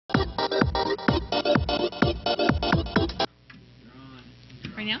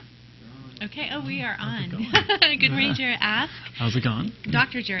Right now? Okay. Oh, we are on. Good morning, Jerhet Ask. How's it going?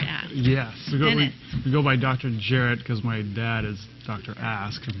 Dr. Jerhet Ask. Yes. We go by Dr. Jerhet because my dad is Dr.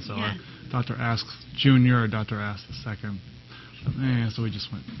 Ask, and so Dr. Ask Jr. or Dr. Ask the second. So we just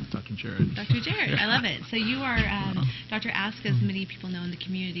went with Dr. Jerhet. Dr. Jerhet, I love it. So you are, Dr. Ask, as many people know in the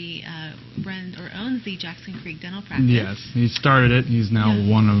community, runs or owns the Jackson Creek Dental Practice. Yes, he started it. He's now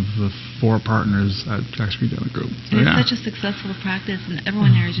one of the 4 partners at Jackson Creek Dental Group. So, it's such a successful practice, and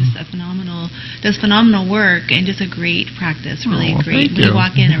everyone there is just does phenomenal work, and just a great practice, really great. When you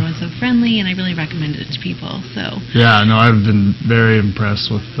walk in, everyone's so friendly, and I really recommend it to people. So. Yeah, no, I've been very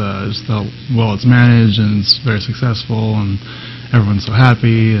impressed with just how well it's managed, and it's very successful, and everyone's so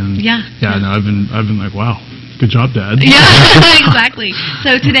happy, and no, I've been like, wow, good job, Dad. Yeah, exactly.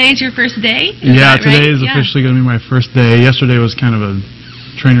 So today is your first day? Today is officially going to be my first day. Yesterday was kind of a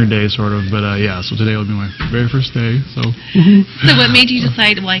trainer day, sort of, but so today will be my very first day. So. So what made you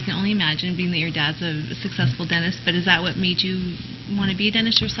decide? Well, I can only imagine, being that your dad's a successful dentist, but is that what made you want to be a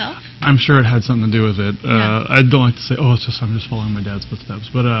dentist yourself? I'm sure it had something to do with it. I don't like to say, oh, I'm just following my dad's footsteps,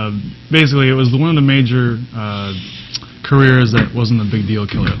 but basically it was one of the major careers that wasn't a big deal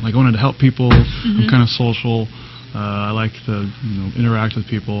killer. Like, I wanted to help people. I'm kind of social. I like to interact with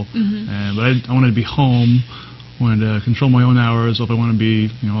people, but I wanted to be home. I wanted to control my own hours. So if I want to be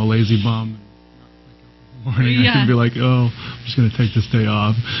a lazy bum morning, I could be like, oh, I'm just going to take this day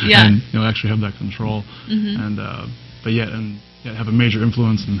off, and actually have that control, and but yet have a major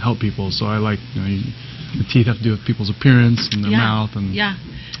influence and help people. So I like the teeth have to do with people's appearance and their mouth and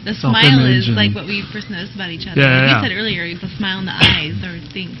the smile is like what we first noticed about each other. Like you said earlier, the smile and the eyes are, I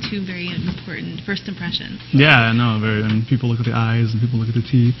think, 2 very important first impressions. Yeah, I know. And people look at the eyes and people look at the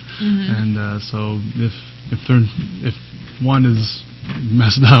teeth, and so if one is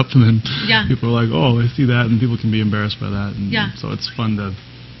messed up, then people are like, oh, I see that, and people can be embarrassed by that. And so it's fun to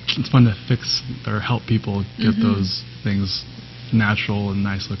fix or help people get those things natural and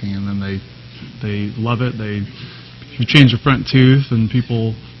nice looking, and then they love it. You change your front tooth, and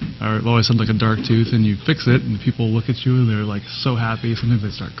people have always had like a dark tooth, and you fix it, and people look at you, and they're like so happy. Sometimes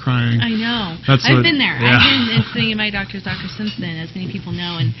they start crying. I know. I've been there. I've been sitting in my doctor's, Dr. Simpson, as many people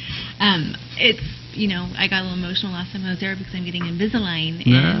know, and it's, I got a little emotional last time I was there because I'm getting Invisalign,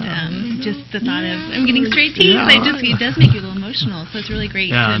 and just the thought of I'm getting straight teeth, it does make you a little emotional. So it's really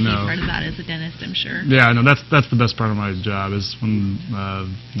great to be part of that as a dentist, I'm sure. Yeah, no, that's the best part of my job is when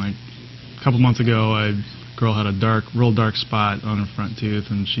like a couple months ago, girl had a real dark spot on her front tooth,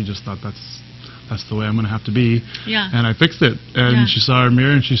 and she just thought that's the way I'm going to have to be. Yeah. And I fixed it, and she saw her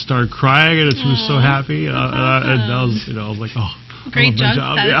mirror, and she started crying, and she was so happy. And that was, I was like, oh. Great job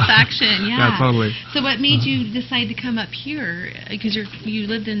satisfaction, Yeah, totally. So what made you decide to come up here? Because you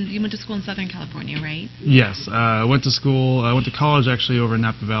went to school in Southern California, right? Yes, I went to college actually over in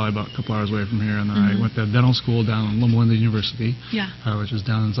Napa Valley, about a couple hours away from here, and then I went to dental school down in Loma Linda University, which is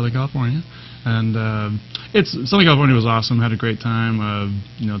down in Southern California. And Southern California was awesome. Had a great time.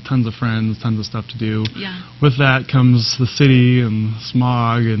 Tons of friends, tons of stuff to do. Yeah. With that comes the city and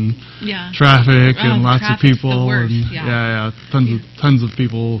smog and traffic and lots of people. And tons of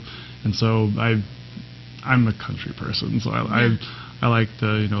people. And so I'm a country person, so I like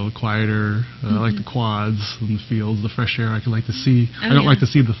the quieter. I like the quads and the fields, the fresh air. I like to see. I don't like to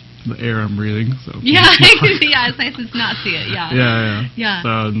see the air I'm breathing. So it's nice to not see it. So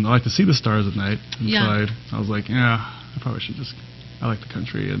I like to see the stars at night. And so I was like, I probably should just. I like the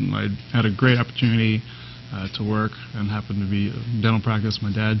country, and I had a great opportunity to work, and happened to be a dental practice my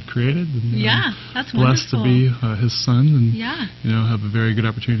dad created. And, that's blessed wonderful. To be his son, and have a very good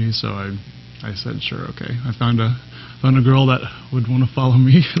opportunity. So I said, sure, okay. I found a girl that would want to follow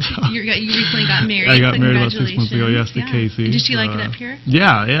me. So. You recently got married. I got married about 6 months ago. Yes, to Casey. Did she like it up here?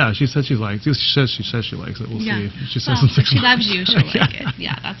 Yeah. She said she likes it. She says she likes it. We'll see. If she says in 6 months. She loves you. She'll like it.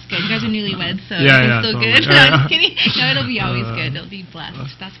 Yeah, that's good. You guys are newlyweds, so it's still good. No, I'm just kidding. No, it'll be always good. It'll be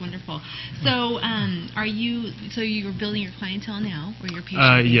blessed. That's wonderful. So, you're building your clientele now, or your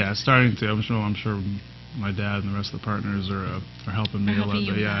patients? Yeah, starting to. I'm sure my dad and the rest of the partners are helping me a lot.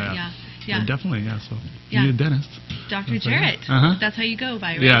 But yeah, definitely. Yeah, so you need a dentist. Dr. Jerhet. That's how you go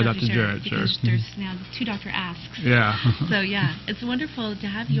by, right? Yeah, Dr. Jerhet. Because there's now 2 Dr. Asks. Yeah. So it's wonderful to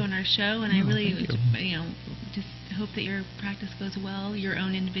have you on our show, and I really, just hope that your practice goes well, your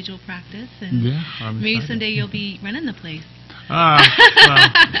own individual practice, and maybe someday you'll be running the place. Well,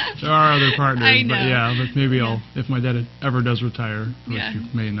 there are other partners, but maybe I'll, if my dad ever does retire, which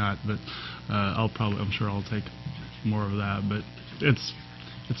he may not, but I'm sure I'll take more of that. But it's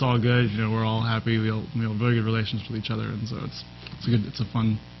it's all good. You know, we're all happy. We have very good relations with each other, and so it's a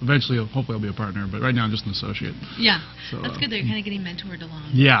fun. Eventually, hopefully, I'll be a partner, but right now I'm just an associate. Yeah, so, that's good. That you're kind of getting mentored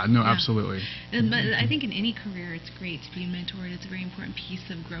along. Yeah, no, absolutely. But I think in any career, it's great to be mentored. It's a very important piece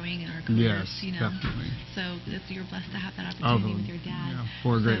of growing in our careers. Yes, you know? Definitely. So you're blessed to have that opportunity with your dad. Yeah,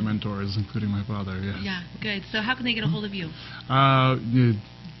 4 great mentors, including my father. Yeah. Yeah, good. So how can they get a hold of you?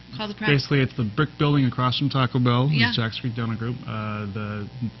 Call the press. Basically, it's the brick building across from Taco Bell. It's Jack Street Donut Group. The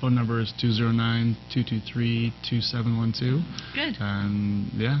phone number is 209-223-2712. Good.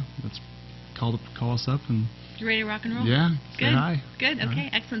 And let's call us up and. You ready to rock and roll? Yeah. Good. Say hi. Good. Okay.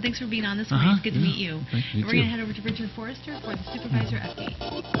 Excellent. Thanks for being on this morning. It's good to meet you. Thank you. We're going to head over to Richard Forrester for the supervisor update.